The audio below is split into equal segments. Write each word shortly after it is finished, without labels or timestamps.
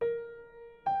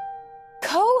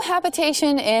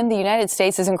Cohabitation in the United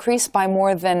States has increased by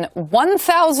more than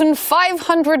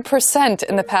 1,500%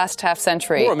 in the past half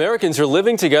century. More Americans are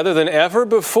living together than ever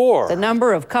before. The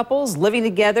number of couples living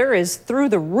together is through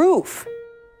the roof.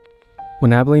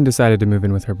 When Abilene decided to move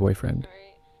in with her boyfriend,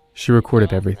 she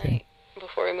recorded everything.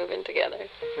 Before we move in together.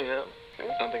 Yeah, I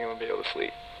don't think I'm gonna be able to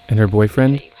sleep. And her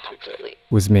boyfriend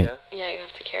was me. Yeah, you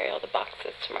have to carry all the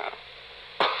boxes tomorrow.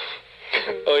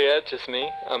 Oh yeah, just me?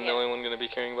 I'm the only one gonna be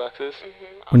carrying boxes?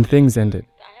 When things ended,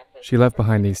 she left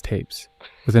behind these tapes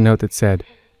with a note that said,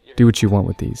 "Do what you want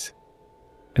with these."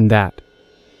 And that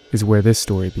is where this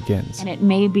story begins. And it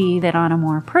may be that on a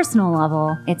more personal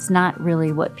level, it's not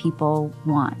really what people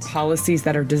want. Policies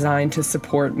that are designed to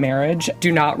support marriage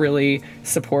do not really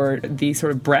support the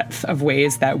sort of breadth of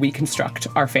ways that we construct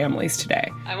our families today.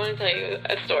 I want to tell you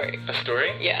a story. A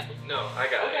story? Yeah. No, I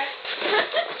got it.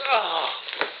 Oh,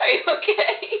 are you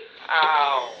okay?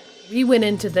 Ow. We went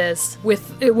into this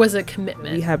it was a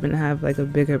commitment. We happen to have like a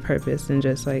bigger purpose than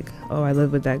just like, oh, I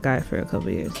lived with that guy for a couple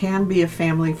years. It can be a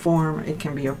family form. It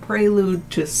can be a prelude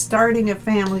to starting a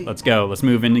family. Let's go. Let's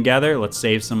move in together. Let's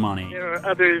save some money. There are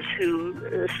others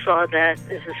who saw that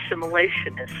as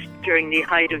assimilationist during the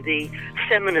height of the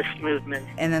feminist movement.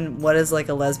 And then what does like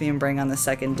a lesbian bring on the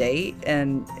second date?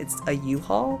 And it's a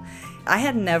U-Haul. I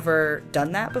had never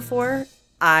done that before.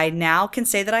 I now can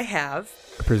say that I have.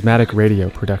 A Prismatic radio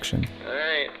production.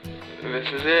 Alright, this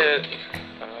is it.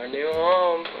 Our new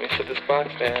home. Let me set this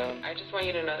box down. I just want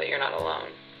you to know that you're not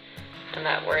alone. And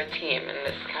that we're a team, and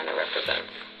this kind of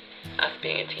represents us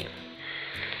being a team.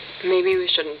 Maybe we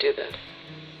shouldn't do this.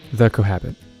 The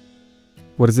Cohabit.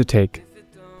 What does it take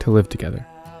to live together?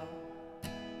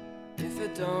 If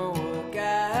it don't work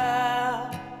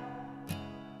out,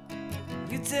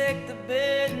 you take the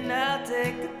bed and I'll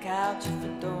take the couch if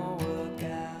it don't work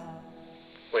out.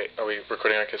 Wait, are we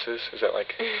recording our kisses? Is that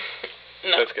like...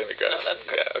 No. That's gonna be gross. No, that's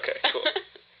gross. Yeah, okay, cool.